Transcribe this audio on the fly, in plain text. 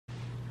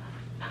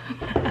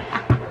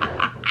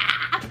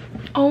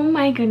Oh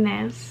my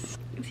goodness.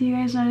 Do you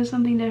guys notice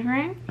something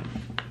different?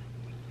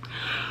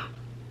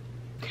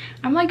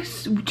 I'm like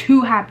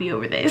too happy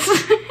over this.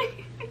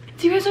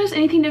 Do you guys notice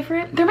anything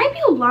different? There might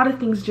be a lot of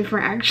things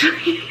different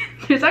actually.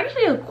 There's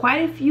actually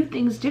quite a few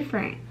things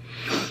different.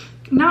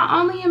 Not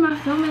only am I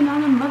filming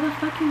on a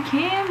motherfucking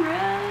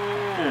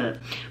camera,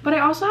 but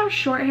I also have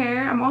short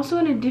hair. I'm also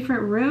in a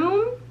different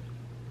room.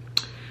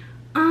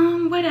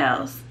 What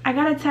else? I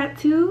got a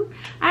tattoo.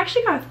 I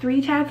actually got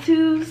 3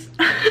 tattoos.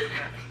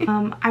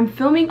 I'm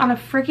filming on a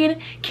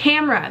freaking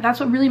camera. That's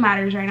what really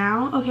matters right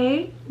now,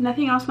 okay?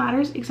 Nothing else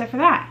matters except for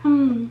that.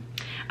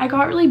 I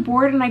got really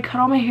bored and I cut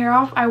all my hair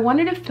off. I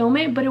wanted to film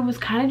it, but it was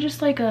kind of just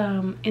like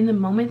in the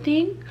moment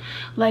thing.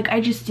 Like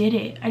I just did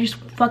it. I just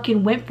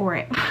fucking went for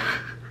it.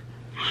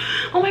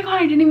 Oh my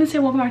god, I didn't even say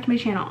welcome back to my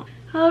channel.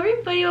 Hello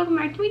everybody, welcome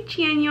back to my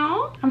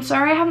channel. I'm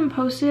sorry I haven't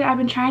posted. I've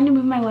been trying to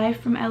move my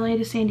life from LA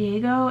to San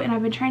Diego and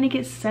I've been trying to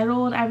get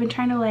settled. I've been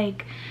trying to,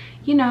 like,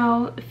 you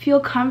know, feel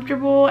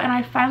comfortable, and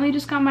I finally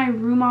just got my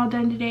room all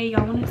done today.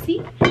 Y'all want to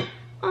see?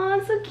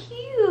 Oh, so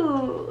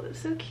cute.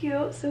 So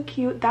cute, so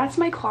cute. That's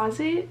my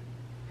closet.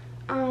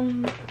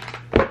 I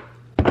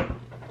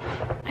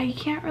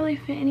can't really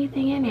fit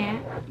anything in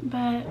it,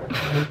 but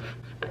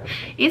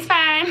it's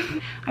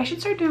fine. I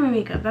should start doing my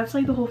makeup. That's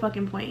like the whole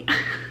fucking point.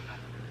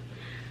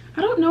 I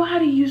don't know how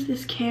to use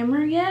this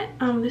camera yet.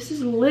 This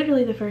is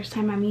literally the first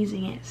time I'm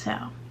using it, so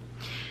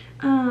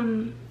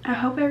I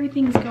hope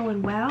everything's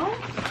going well.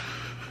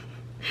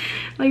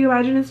 Like,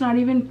 imagine it's not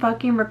even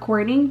fucking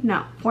recording.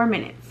 No, 4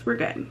 minutes, we're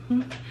good.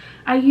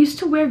 I used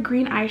to wear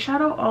green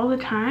eyeshadow all the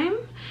time,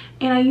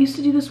 and I used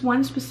to do this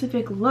one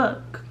specific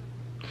look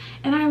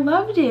and I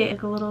loved it.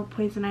 Like a little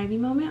poison ivy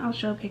moment. I'll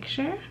show a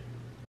picture.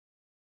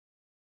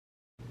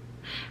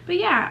 But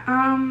yeah,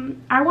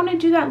 I want to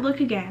do that look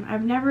again.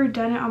 I've never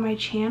done it on my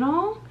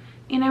channel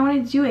and I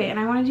want to do it, and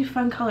I want to do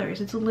fun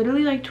colors. It's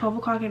literally like 12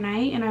 o'clock at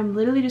night and I'm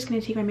literally just going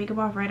to take my makeup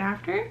off right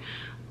after,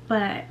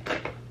 but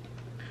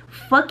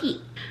fuck it.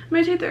 I'm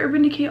going to take the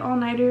Urban Decay All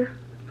Nighter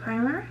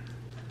primer.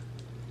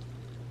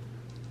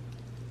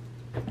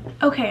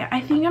 Okay, I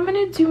think I'm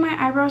going to do my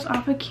eyebrows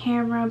off of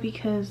camera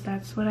because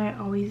that's what I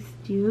always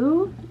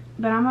do,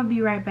 but I'm going to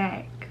be right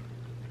back.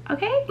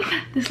 Okay?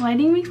 This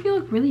lighting makes me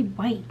look really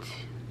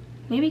white.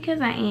 Maybe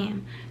because I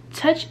am.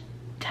 Touch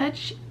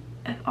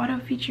auto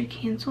feature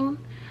canceled.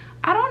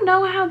 I don't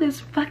know how this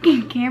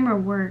fucking camera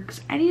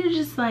works. I need to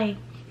just like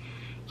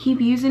keep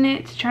using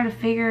it to try to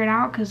figure it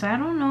out because I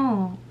don't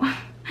know.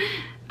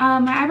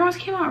 My eyebrows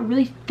came out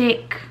really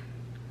thick.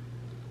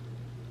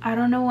 I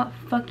don't know what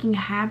fucking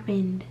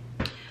happened.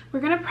 We're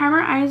gonna prime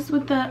our eyes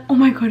with the, oh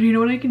my god, you know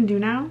what I can do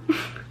now?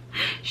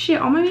 Shit,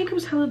 all my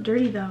makeup's hella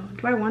dirty though.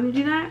 Do I want to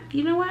do that?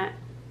 You know what?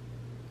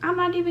 I'm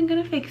not even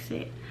gonna fix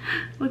it.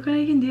 Look what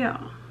I can do.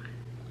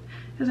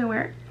 Does it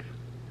work?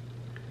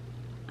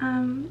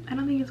 I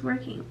don't think it's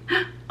working.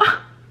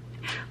 Oh,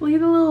 look at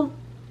the little,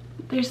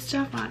 there's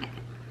stuff on it.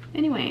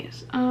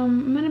 Anyways,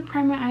 I'm gonna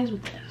prime my eyes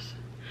with this.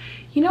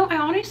 You know, I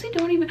honestly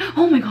don't even,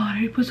 oh my god,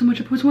 I put so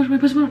much, I put so much.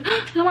 Look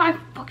at my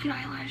fucking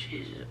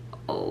eyelashes.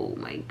 Oh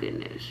my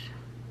goodness.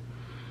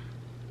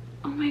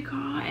 Oh my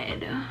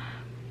god.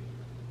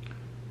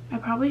 I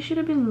probably should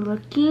have been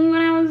looking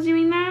when I was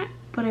doing that,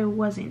 but I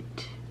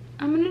wasn't.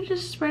 I'm gonna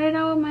just spread it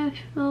out with my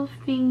little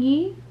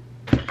thingy.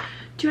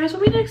 Do you guys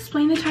want me to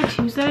explain the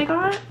tattoos that I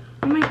got?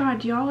 Oh my god,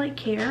 do y'all like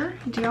care?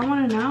 Do y'all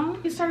want to know?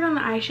 Get started on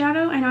the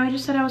eyeshadow. I know I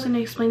just said I was gonna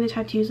explain the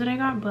tattoos that I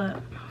got,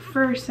 but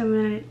first I'm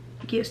gonna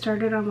get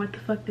started on what the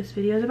fuck this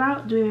video is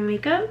about, doing my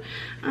makeup.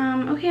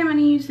 Okay, I'm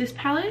gonna use this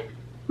palette.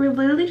 We're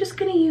literally just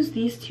gonna use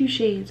these 2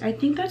 shades. I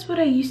think that's what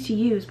I used to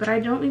use, but I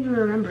don't even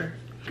remember.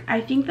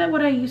 I think that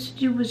what I used to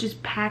do was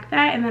just pack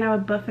that and then I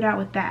would buff it out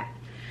with that.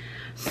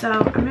 So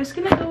I'm just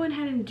gonna go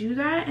ahead and do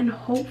that, and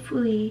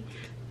hopefully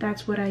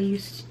that's what I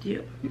used to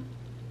do.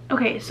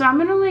 Okay, so I'm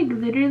gonna like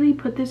literally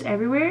put this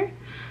everywhere,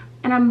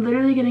 and I'm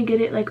literally gonna get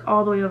it like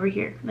all the way over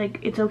here. Like,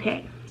 it's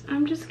okay.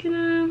 I'm just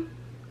gonna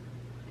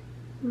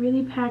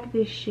really pack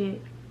this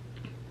shit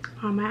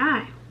on my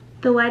eye.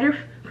 The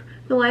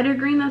lighter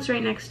green that's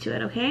right next to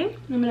it, okay?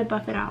 I'm gonna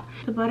buff it out.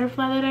 The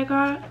butterfly that I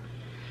got,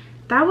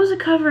 that was a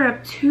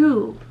cover-up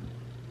too.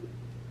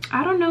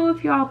 I don't know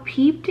if y'all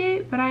peeped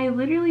it, but I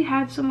literally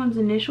had someone's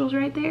initials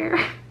right there.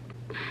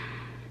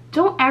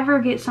 Don't ever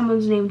get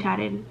someone's name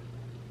tatted.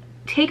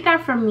 Take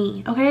that from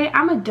me, okay?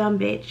 I'm a dumb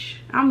bitch.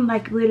 I'm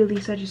like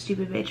literally such a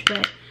stupid bitch,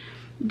 but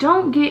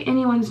don't get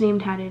anyone's name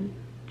tatted.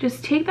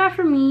 Just take that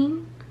from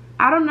me.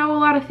 I don't know a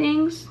lot of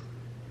things,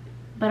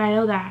 but I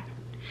know that.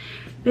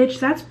 Bitch,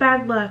 that's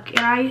bad luck. And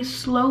I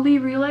slowly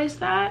realized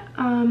that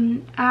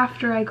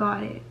after I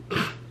got it.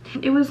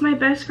 It was my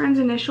best friend's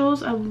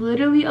initials of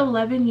literally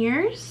 11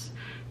 years.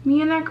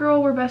 Me and that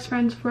girl were best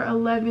friends for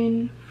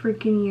 11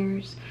 freaking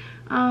years.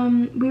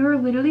 We were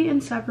literally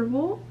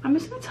inseparable. I'm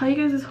just gonna tell you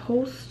guys this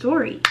whole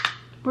story.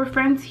 We're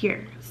friends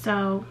here,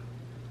 so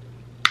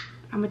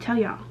I'm gonna tell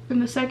y'all. From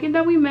the second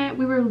that we met,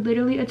 we were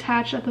literally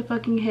attached at the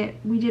fucking hip.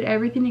 We did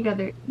everything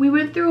together. We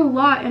went through a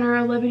lot in our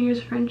 11 years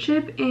of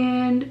friendship,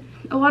 and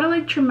a lot of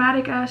like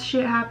traumatic ass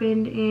shit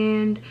happened,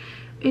 and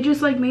it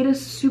just like made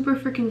us super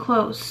freaking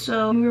close.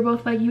 So we were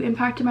both like, you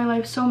impacted my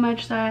life so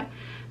much that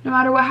no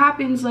matter what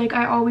happens, like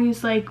I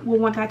always like will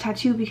want that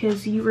tattoo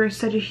because you were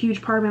such a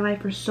huge part of my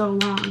life for so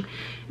long.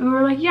 And we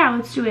were like, yeah,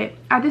 let's do it.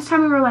 At this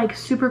time we were like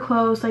super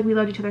close, like we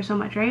loved each other so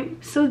much, right?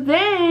 So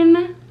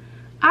then,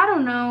 I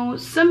don't know,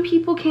 some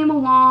people came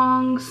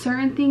along,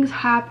 certain things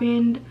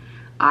happened.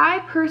 I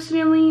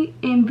personally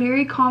am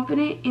very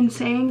confident in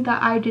saying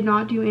that I did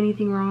not do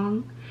anything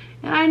wrong.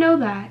 And I know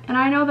that. And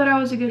I know that I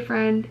was a good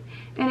friend.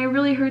 And it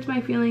really hurts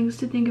my feelings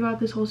to think about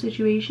this whole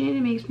situation.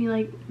 It makes me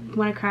like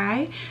want to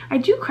cry. I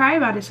do cry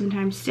about it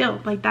sometimes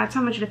still. Like that's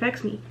how much it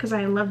affects me. Because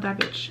I love that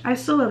bitch. I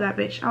still love that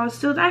bitch. I would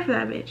still die for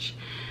that bitch.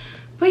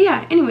 But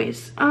yeah,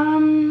 anyways.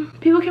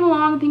 People came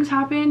along, things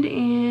happened.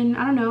 And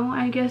I don't know,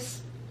 I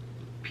guess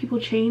people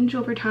change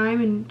over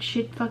time. And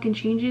shit fucking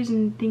changes.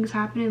 And things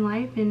happen in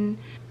life. And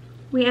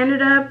we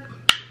ended up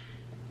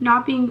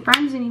not being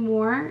friends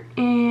anymore.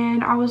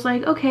 And I was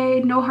like, okay,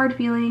 no hard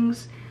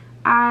feelings.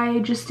 I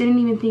just didn't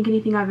even think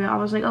anything of it. I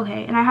was like,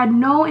 okay. And I had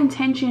no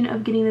intention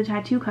of getting the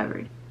tattoo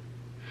covered.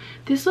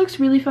 This looks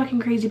really fucking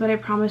crazy, but I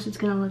promise it's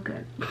gonna look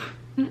good.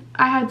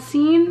 I had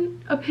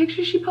seen a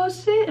picture she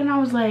posted and I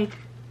was like,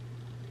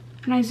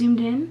 and I zoomed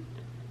in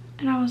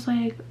and I was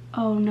like,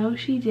 oh no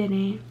she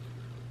didn't.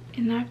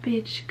 And that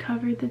bitch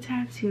covered the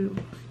tattoo.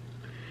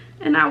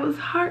 And I was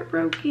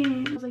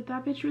heartbroken. I was like,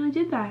 that bitch really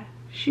did that.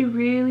 She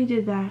really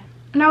did that.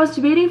 And I was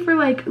debating for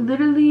like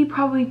literally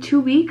probably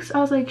 2 weeks. I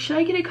was like, should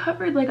I get it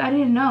covered? Like I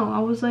didn't know. I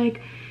was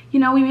like,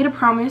 you know, we made a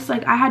promise.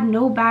 Like I had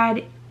no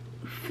bad,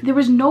 there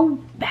was no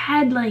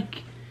bad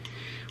like,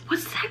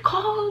 what's that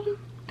called?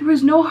 There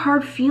was no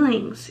hard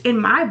feelings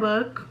in my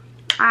book.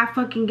 I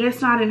fucking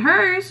guess not in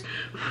hers.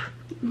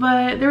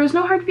 But there was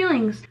no hard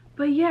feelings.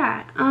 But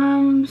yeah,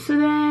 so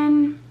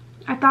then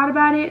I thought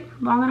about it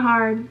long and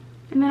hard.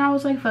 And then I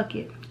was like, fuck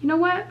it. You know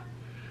what?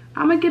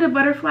 I'm gonna get a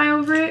butterfly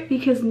over it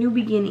because new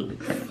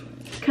beginnings.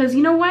 Because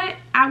you know what?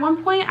 At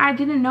one point, I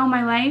didn't know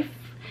my life.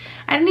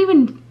 I didn't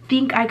even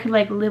think I could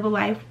like live a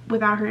life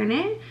without her in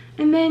it.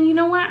 And then you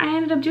know what? I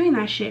ended up doing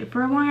that shit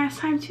for a long ass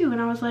time too. And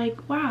I was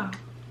like, wow,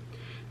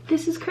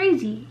 this is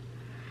crazy.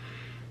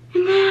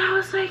 And then I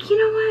was like, you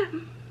know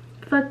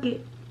what? Fuck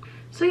it.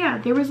 So yeah,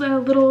 there was a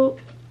little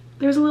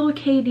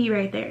KD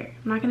right there.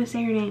 I'm not gonna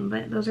say her name,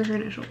 but those are her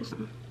initials.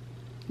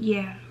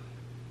 Yeah.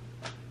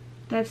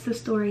 That's the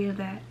story of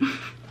that.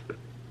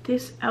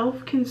 This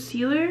e.l.f.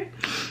 concealer,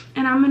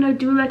 and I'm gonna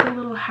do like a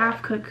little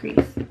half cut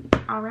crease.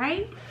 All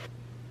right.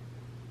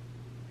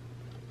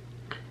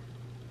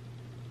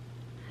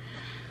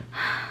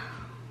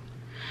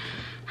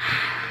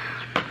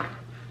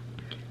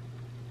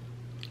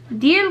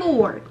 Dear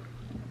Lord,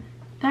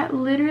 that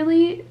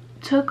literally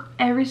took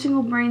every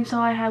single brain cell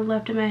I had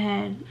left in my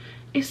head.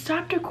 It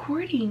stopped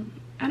recording.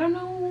 I don't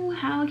know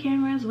how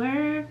cameras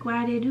work,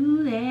 why they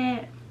do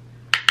that.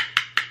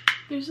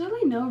 There's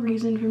really no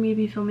reason for me to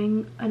be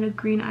filming a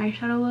green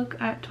eyeshadow look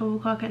at 12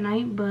 o'clock at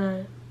night,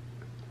 but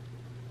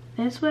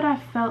that's what I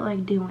felt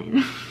like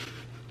doing.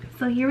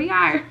 So here we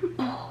are.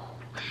 Oh,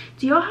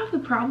 do y'all have the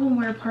problem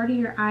where a part of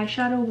your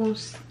eyeshadow won't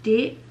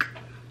stick?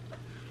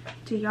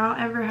 Do y'all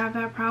ever have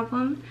that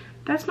problem?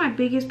 That's my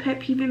biggest pet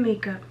peeve in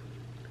makeup.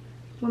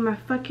 When my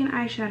fucking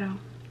eyeshadow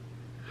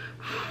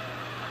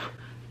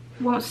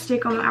won't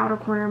stick on the outer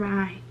corner of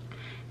my eye.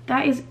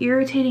 That is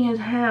irritating as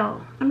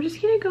hell. I'm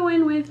just gonna go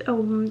in with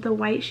the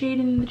white shade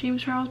in the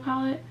James Charles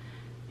palette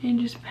and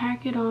just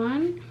pack it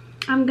on.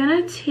 I'm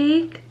gonna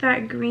take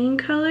that green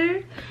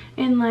color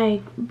and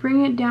like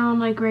bring it down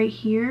like right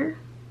here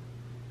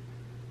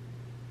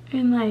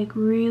and like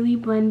really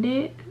blend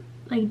it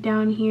like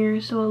down here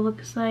so it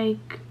looks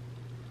like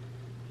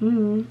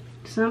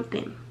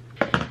something.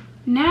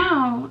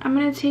 Now I'm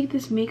gonna take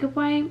this makeup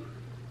wipe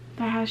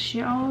that has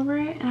shit all over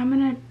it and I'm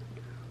gonna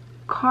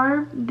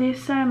carve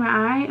this side of my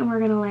eye and we're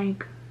gonna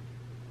like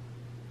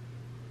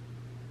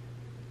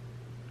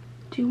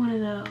do one of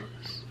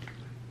those.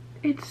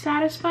 It's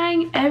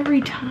satisfying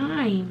every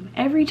time.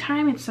 Every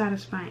time it's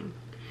satisfying.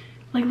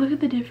 Like look at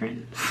the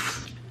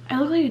difference. I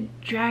look like a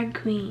drag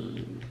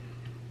queen.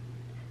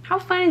 How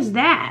fun is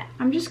that?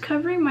 I'm just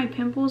covering my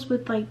pimples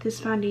with like this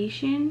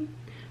foundation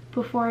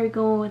before I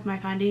go with my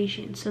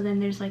foundation, so then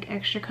there's like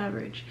extra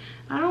coverage.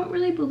 I don't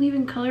really believe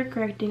in color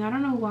correcting. I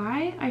don't know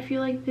why. I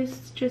feel like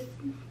this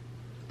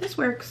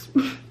works.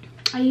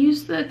 I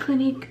use the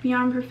Clinique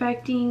Beyond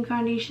Perfecting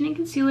foundation and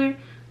concealer.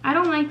 I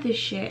don't like this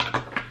shit.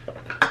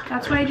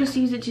 That's why I just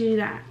use it to do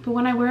that. But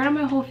when I wear it on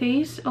my whole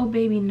face, oh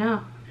baby,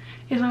 no.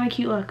 It's not a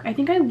cute look. I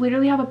think I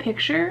literally have a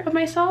picture of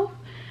myself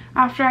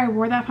after I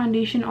wore that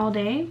foundation all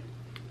day.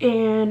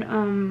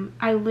 And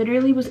I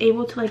literally was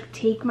able to like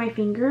take my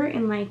finger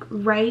and like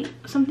write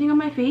something on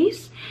my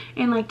face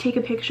and like take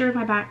a picture of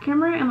my back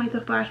camera, and like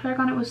the flashback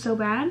on it was so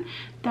bad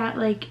that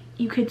like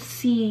you could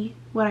see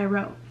what I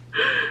wrote.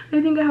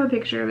 I think I have a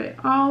picture of it.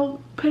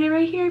 I'll put it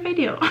right here if I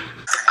do.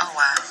 Oh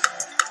wow.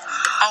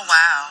 Oh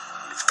wow.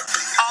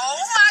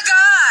 Oh my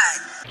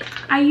god.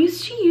 I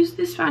used to use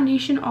this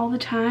foundation all the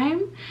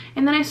time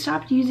and then I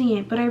stopped using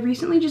it, but I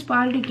recently just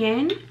bought it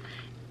again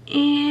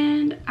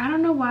and I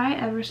don't know why I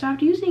ever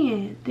stopped using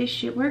it. This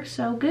shit works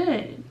so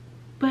good.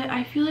 But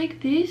I feel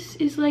like this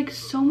is like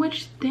so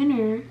much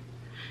thinner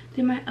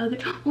than my other.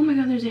 Oh my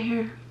god, there's a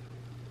hair.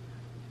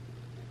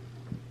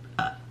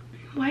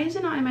 Why is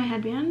it not in my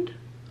headband?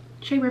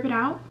 Should I rip it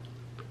out?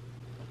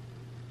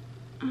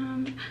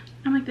 I'm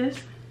like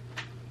this.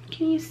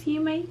 Can you see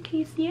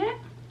it?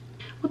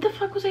 What the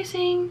fuck was I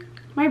saying?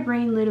 My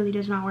brain literally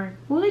does not work.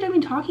 What was I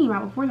even talking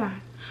about before that?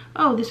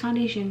 Oh, this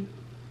foundation.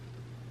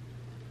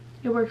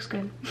 It works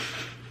good.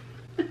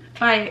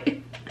 Buy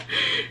it.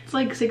 It's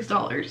like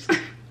 $6.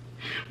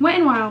 Wet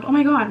n Wild. Oh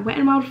my god, Wet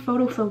n Wild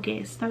Photo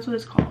Focus. That's what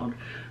it's called.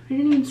 I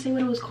didn't even say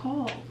what it was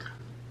called.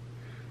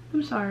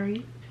 I'm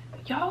sorry.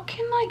 Y'all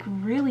can like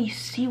really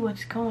see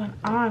what's going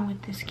on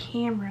with this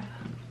camera.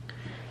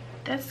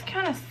 That's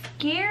kind of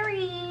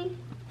scary.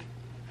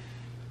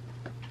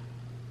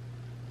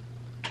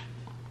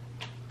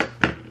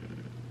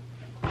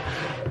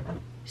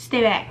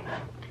 Stay back.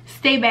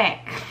 Stay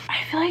back.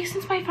 I feel like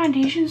since my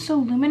foundation is so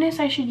luminous,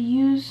 I should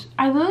use,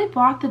 I literally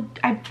bought the,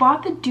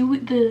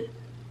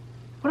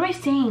 what am I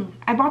saying?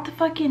 I bought the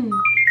fucking,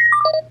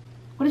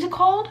 what is it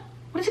called?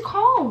 What is it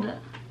called?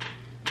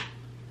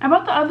 I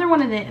bought the other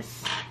one of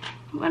this.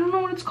 I don't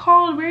know what it's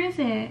called. Where is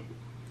it?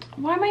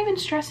 Why am I even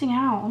stressing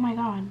out? Oh my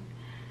god.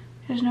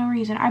 There's no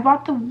reason. I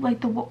bought the,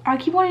 like the, I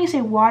keep wanting to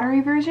say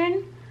watery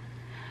version.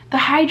 The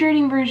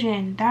hydrating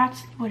version.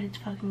 That's what it's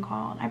fucking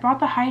called. I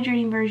bought the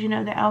hydrating version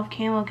of the e.l.f.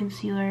 Camo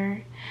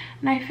Concealer.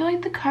 And I feel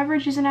like the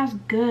coverage isn't as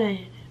good.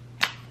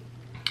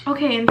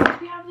 Okay, and since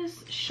we have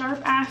this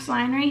sharp ass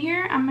line right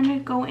here, I'm gonna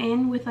go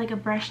in with like a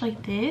brush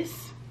like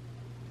this.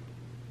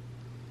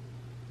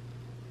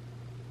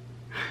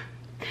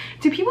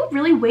 Do people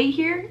really wait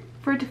here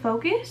for it to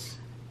focus?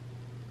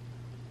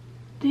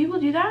 Do people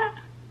do that?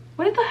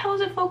 What the hell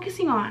is it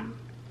focusing on?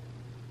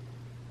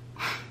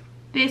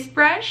 This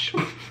brush?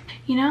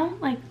 You know,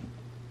 like,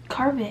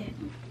 carve it.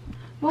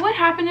 What would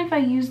happen if I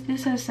used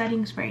this as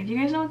setting spray? Do you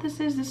guys know what this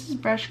is? This is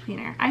brush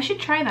cleaner. I should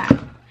try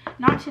that.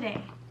 Not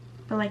today,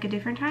 but like a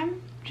different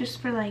time,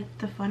 just for like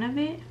the fun of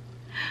it.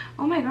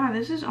 Oh my god,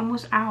 this is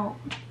almost out.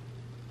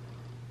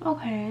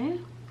 Okay,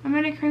 I'm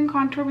gonna cream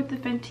contour with the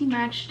Fenty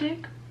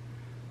Matchstick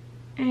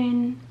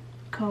in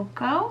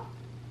Cocoa.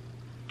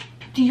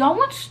 Do y'all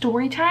want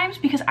story times?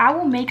 Because I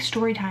will make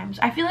story times.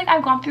 I feel like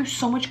I've gone through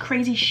so much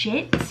crazy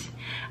shit.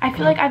 I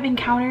feel like I've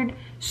encountered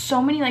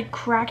so many like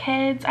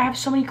crackheads. I have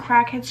so many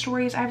crackhead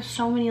stories. I have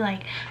so many,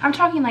 like, I'm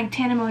talking like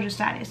Tana Moja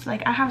status.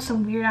 Like, I have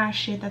some weird ass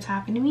shit that's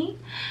happened to me.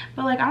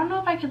 But like, I don't know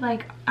if I could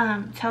like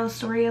tell a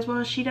story as well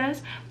as she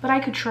does, but I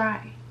could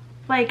try.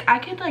 Like, I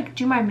could like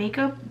do my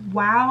makeup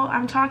while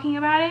I'm talking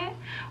about it,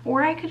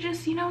 or I could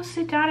just, you know,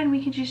 sit down and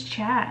we could just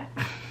chat.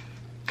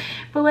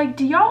 But like,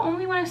 do y'all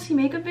only want to see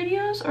makeup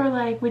videos, or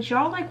like would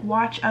y'all like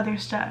watch other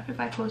stuff if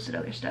I posted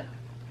other stuff?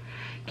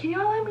 Can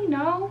y'all let me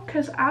know?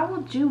 Because I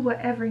will do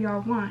whatever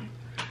y'all want.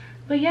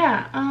 But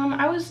yeah,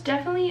 I was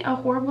definitely a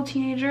horrible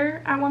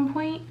teenager at one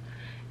point,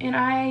 and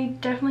I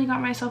definitely got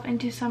myself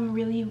into some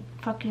really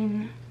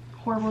fucking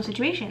horrible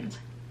situations.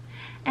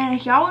 And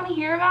if y'all want to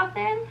hear about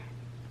them,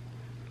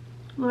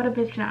 let a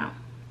bitch know.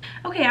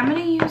 Okay, I'm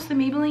gonna use the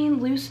Maybelline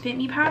Loose Fit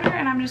Me powder,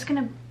 and I'm just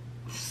gonna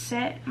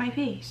set my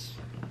face.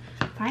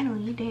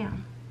 Finally,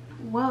 damn.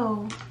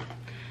 Whoa,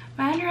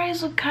 my under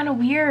eyes look kind of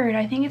weird.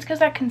 I think it's because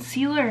that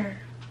concealer.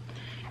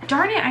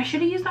 Darn it, I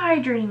should have used the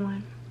hydrating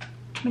one.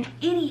 I'm an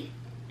idiot.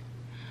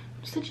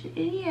 I'm such an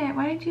idiot.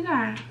 Why did I do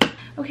that?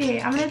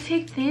 Okay, I'm gonna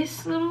take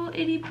this little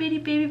itty bitty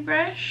baby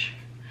brush,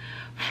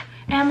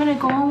 and I'm gonna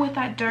go in with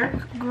that dark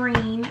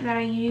green that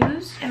I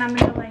used, and I'm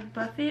gonna like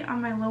buff it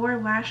on my lower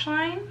lash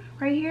line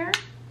right here.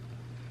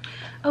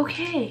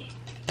 Okay,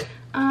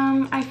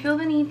 I feel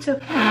the need to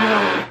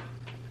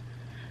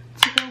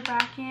go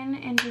back in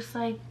and just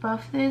like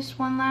buff this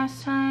one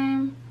last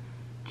time,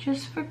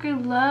 just for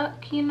good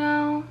luck, you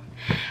know.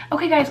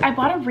 Okay guys, I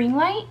bought a ring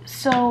light,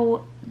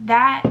 so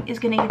that is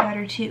gonna get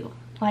better too.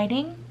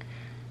 Lighting,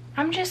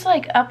 I'm just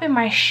like up in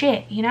my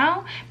shit, you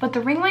know. But the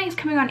ring light is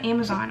coming on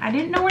Amazon. I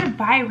didn't know where to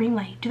buy a ring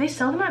light. Do they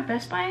sell them at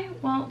Best Buy?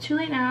 Well, too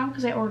late now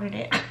because I ordered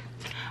it.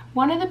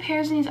 One of the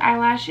pairs of these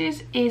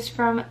eyelashes is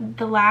from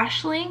the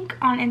Lash Link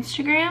on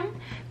Instagram.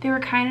 They were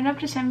kind enough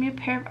to send me a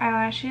pair of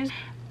eyelashes,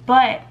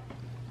 but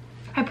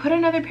I put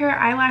another pair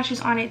of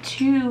eyelashes on it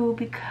too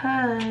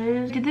because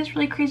I did this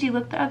really crazy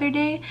look the other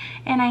day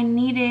and I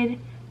needed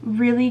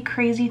really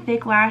crazy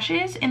thick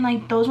lashes, and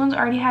like those ones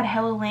already had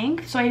hella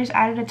length, so I just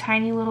added a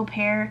tiny little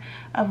pair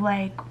of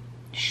like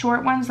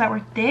short ones that were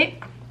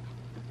thick,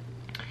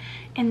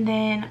 and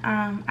then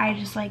I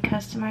just like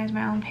customized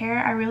my own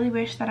pair. I really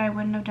wish that I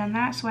wouldn't have done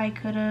that, so I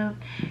could have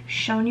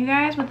shown you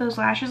guys what those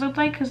lashes looked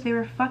like, because they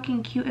were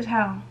fucking cute as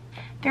hell.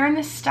 They're in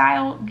the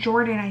style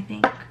Jordan, I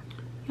think.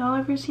 Y'all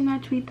ever seen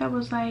that tweet that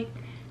was like,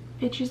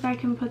 bitches that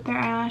can put their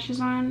eyelashes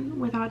on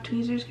without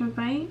tweezers can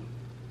fight?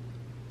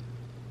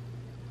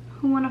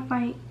 Who wanna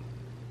fight?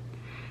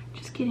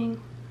 Just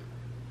kidding.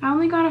 I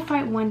only got to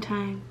fight one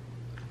time,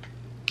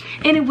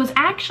 and it was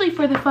actually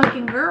for the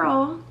fucking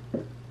girl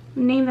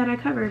name that I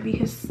covered,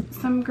 because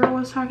some girl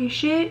was talking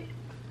shit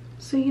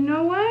So you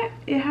know what?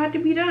 It had to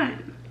be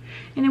done.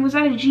 And it was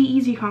at a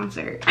G-Eazy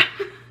concert.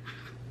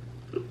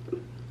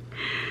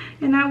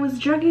 And I was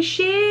drunk as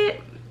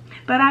shit.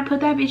 But I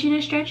put that bitch in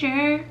a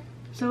stretcher.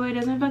 So it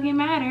doesn't fucking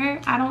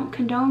matter. I don't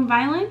condone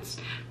violence.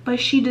 But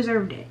she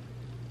deserved it.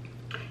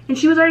 And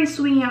she was already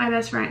swinging at my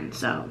best friend.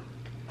 So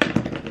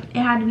it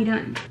had to be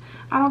done.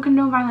 I don't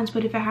condone violence.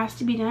 But if it has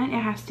to be done,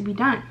 it has to be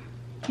done.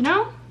 You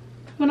know?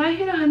 When I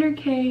hit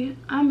 100K,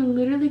 I'm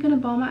literally gonna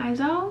bawl my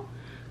eyes out.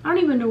 I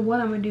don't even know what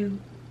I'm gonna do.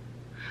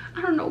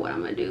 I don't know what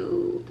I'm gonna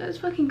do. That's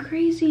fucking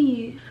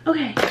crazy.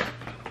 Okay.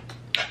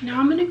 Now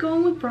I'm gonna go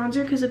in with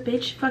bronzer because a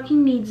bitch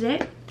fucking needs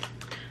it.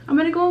 I'm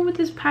gonna go in with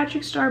this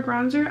Patrick Star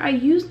bronzer. I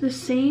use the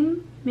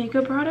same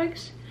makeup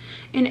products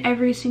in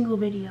every single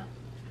video.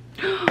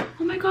 Oh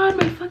my god,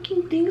 my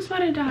fucking thing's about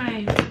to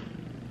die.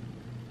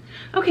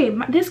 Okay,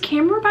 this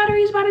camera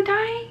battery is about to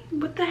die.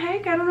 What the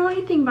heck? I don't know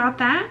anything about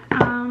that.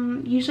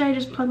 Usually I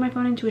just plug my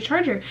phone into a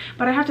charger,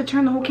 but I have to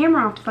turn the whole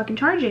camera off to fucking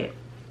charge it.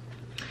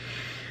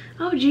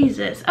 Oh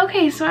Jesus.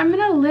 Okay, so I'm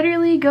gonna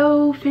literally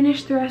go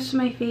finish the rest of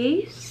my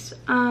face.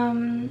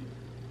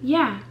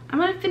 Yeah, I'm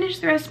gonna finish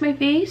the rest of my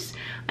face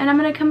and I'm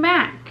gonna come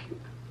back.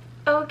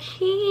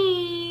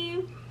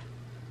 Okay.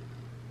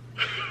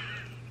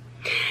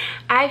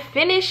 I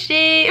finished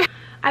it.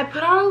 I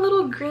put on a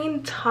little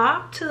green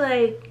top to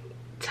like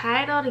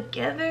tie it all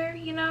together,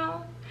 you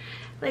know?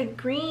 Like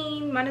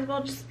green, might as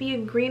well just be a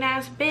green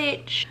ass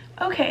bitch.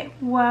 Okay,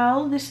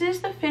 well, this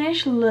is the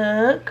finished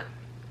look.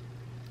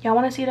 Y'all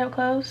want to see it up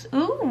close?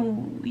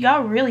 Ooh,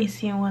 y'all really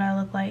seeing what I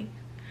look like.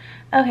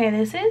 Okay,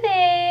 this is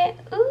it.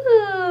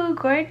 Ooh,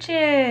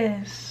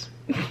 gorgeous.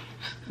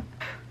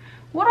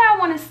 What do I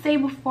want to say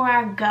before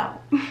I go?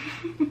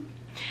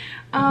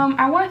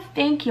 I want to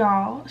thank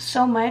y'all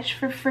so much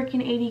for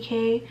freaking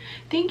 80K.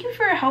 Thank you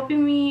for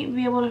helping me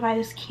be able to buy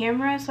this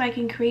camera so I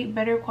can create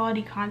better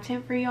quality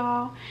content for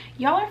y'all.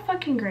 Y'all are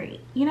fucking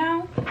great, you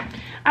know?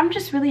 I'm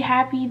just really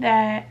happy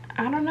that,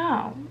 I don't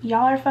know,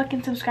 y'all are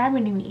fucking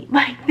subscribing to me.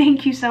 Like,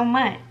 thank you so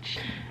much.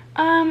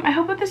 I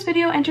hope that this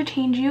video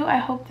entertained you. I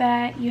hope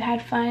that you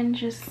had fun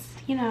just,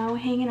 you know,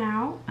 hanging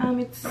out.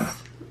 It's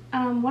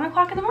 1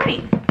 o'clock in the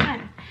morning.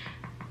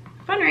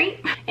 Fun, right?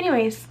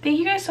 Anyways, thank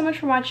you guys so much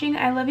for watching.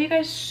 I love you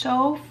guys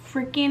so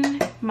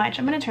freaking much.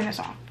 I'm gonna turn this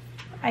off.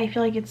 I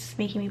feel like it's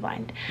making me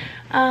blind.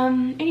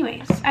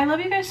 Anyways, I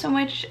love you guys so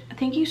much.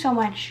 Thank you so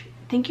much.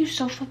 Thank you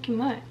so fucking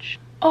much.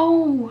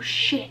 Oh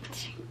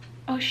shit.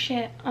 Oh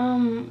shit.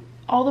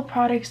 All the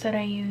products that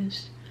I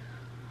used,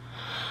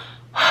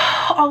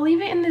 I'll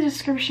leave it in the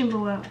description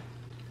below.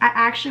 I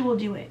actually will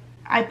do it.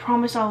 I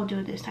promise I will do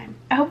it this time.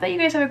 I hope that you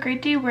guys have a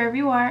great day wherever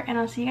you are, and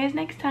I'll see you guys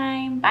next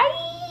time.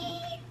 Bye.